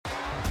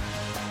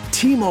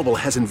T-Mobile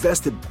has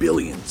invested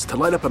billions to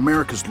light up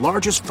America's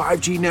largest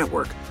 5G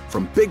network,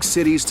 from big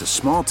cities to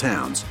small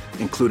towns,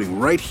 including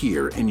right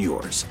here in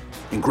yours.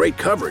 And great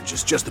coverage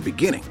is just the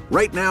beginning.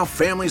 Right now,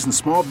 families and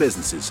small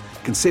businesses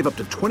can save up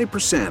to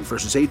 20%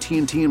 versus AT&T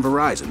and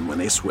Verizon when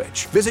they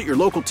switch. Visit your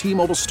local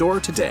T-Mobile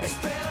store today.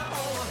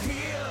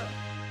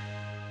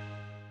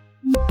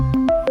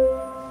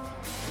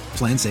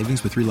 Plan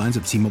savings with 3 lines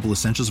of T-Mobile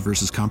Essentials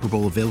versus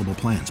comparable available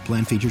plans.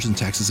 Plan features and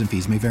taxes and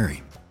fees may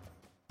vary.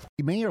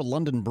 Mayor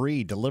London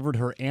Breed delivered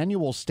her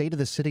annual State of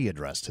the City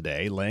address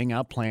today, laying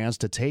out plans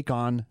to take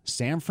on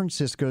San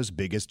Francisco's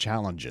biggest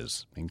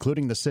challenges,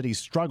 including the city's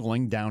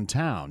struggling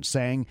downtown,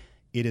 saying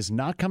it is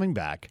not coming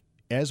back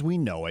as we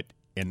know it,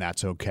 and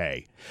that's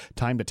okay.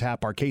 Time to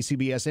tap our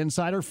KCBS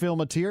insider, Phil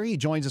Matier. He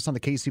joins us on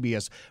the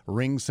KCBS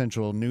Ring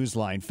Central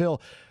Newsline.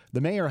 Phil, the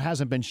mayor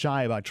hasn't been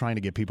shy about trying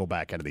to get people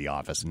back into the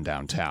office in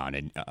downtown.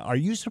 And are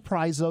you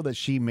surprised, though, that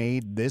she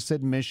made this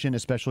admission,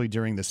 especially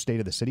during the State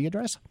of the City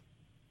address?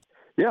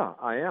 Yeah,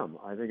 I am.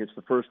 I think it's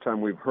the first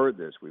time we've heard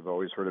this. We've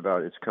always heard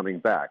about it's coming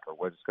back or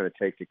what it's going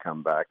to take to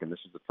come back. And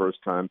this is the first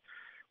time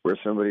where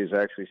somebody has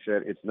actually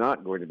said it's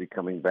not going to be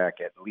coming back,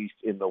 at least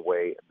in the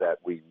way that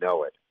we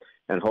know it.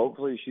 And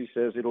hopefully she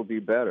says it'll be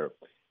better.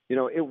 You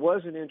know, it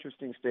was an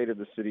interesting State of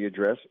the City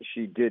address.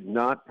 She did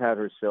not pat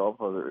herself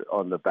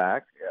on the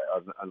back,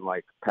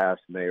 unlike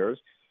past mayors.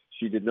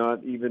 She did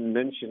not even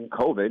mention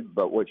COVID,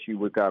 but what she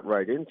got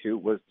right into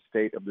was the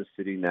state of the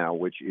city now,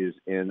 which is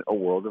in a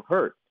world of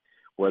hurt.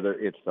 Whether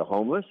it's the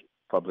homeless,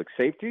 public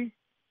safety,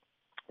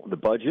 the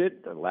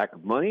budget, the lack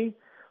of money,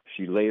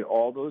 she laid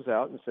all those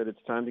out and said it's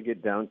time to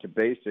get down to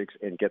basics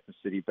and get the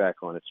city back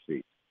on its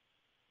feet.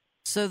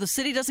 So the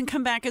city doesn't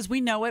come back as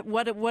we know it.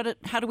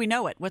 How do we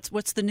know it?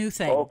 What's the new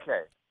thing?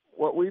 Okay.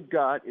 What we've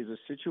got is a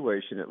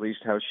situation, at least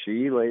how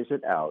she lays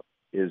it out,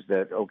 is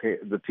that, okay,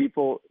 the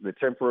people, the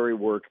temporary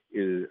work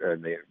is,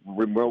 and the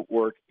remote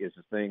work is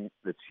a thing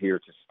that's here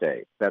to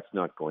stay. That's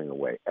not going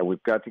away. And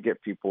we've got to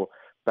get people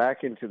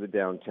back into the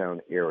downtown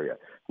area.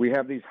 We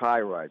have these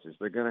high rises.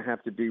 They're going to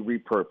have to be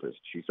repurposed.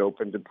 She's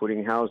open to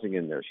putting housing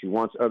in there. She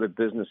wants other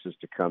businesses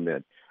to come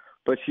in.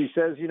 But she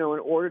says, you know, in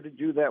order to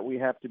do that, we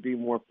have to be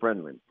more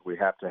friendly. We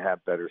have to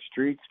have better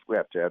streets. We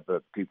have to have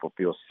the people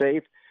feel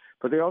safe.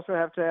 But they also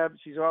have to have,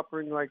 she's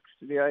offering like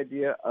the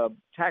idea of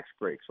tax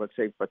breaks, let's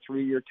say a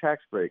 3-year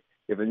tax break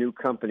if a new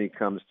company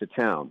comes to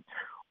town.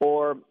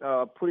 Or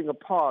putting a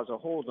pause, a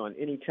hold on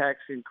any tax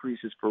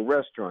increases for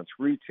restaurants,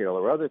 retail,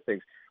 or other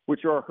things,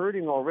 which are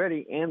hurting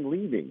already and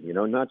leaving, you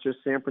know, not just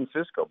San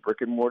Francisco, brick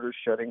and mortar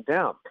shutting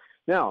down.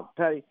 Now,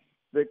 Patty,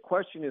 the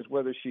question is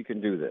whether she can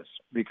do this,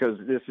 because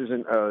this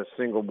isn't a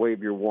single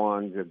wave your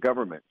wand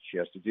government. She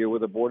has to deal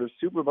with a board of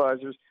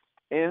supervisors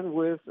and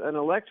with an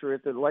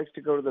electorate that likes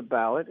to go to the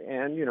ballot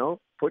and, you know,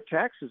 put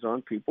taxes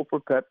on people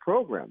for pet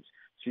programs.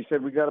 She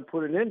said we got to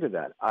put an end to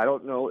that. I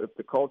don't know if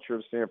the culture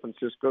of San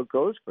Francisco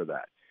goes for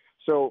that.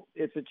 So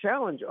it's a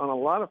challenge on a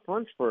lot of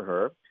fronts for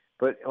her.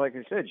 But like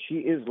I said, she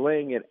is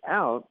laying it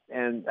out,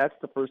 and that's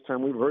the first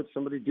time we've heard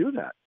somebody do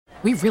that.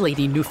 We really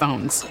need new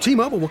phones.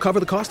 T-Mobile will cover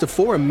the cost of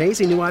 4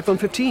 amazing new iPhone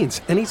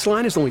 15s, and each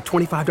line is only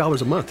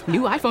 $25 a month.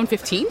 New iPhone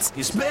 15s?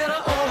 It's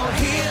better over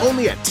here.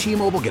 Only at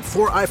T-Mobile, get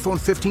 4 iPhone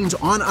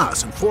 15s on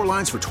us and 4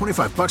 lines for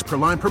 $25 per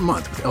line per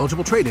month with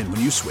eligible trade-in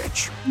when you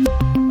switch.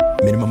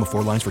 Minimum of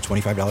 4 lines for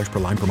 $25 per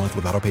line per month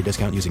with autopay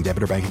discount using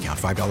debit or bank account.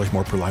 $5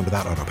 more per line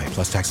without autopay,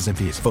 plus taxes and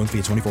fees. Phone fee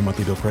at 24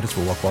 monthly bill credits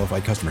for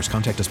well-qualified customers.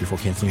 Contact us before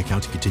canceling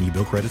account to continue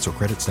bill credits or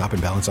credit stop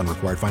and balance on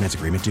required finance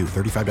agreement due.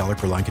 $35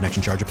 per line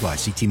connection charge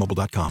applies. See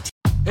T-Mobile.com.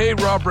 Hey,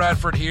 Rob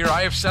Bradford here.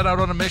 I have set out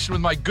on a mission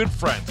with my good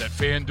friends at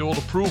FanDuel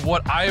to prove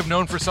what I have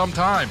known for some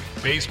time.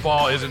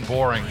 Baseball isn't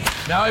boring.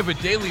 Now I have a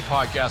daily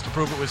podcast to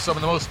prove it with some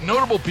of the most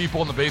notable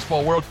people in the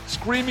baseball world,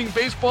 screaming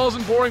baseball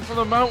isn't boring from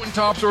the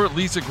mountaintops, or at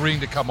least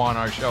agreeing to come on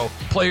our show.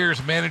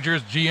 Players,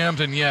 managers, GMs,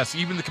 and yes,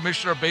 even the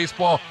commissioner of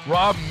baseball,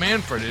 Rob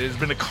Manfred. It has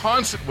been a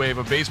constant wave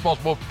of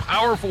baseball's most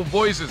powerful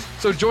voices.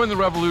 So join the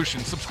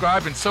revolution.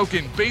 Subscribe and soak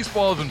in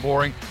Baseball Isn't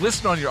Boring.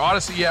 Listen on your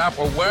Odyssey app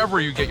or wherever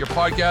you get your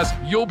podcasts.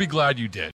 You'll be glad you did.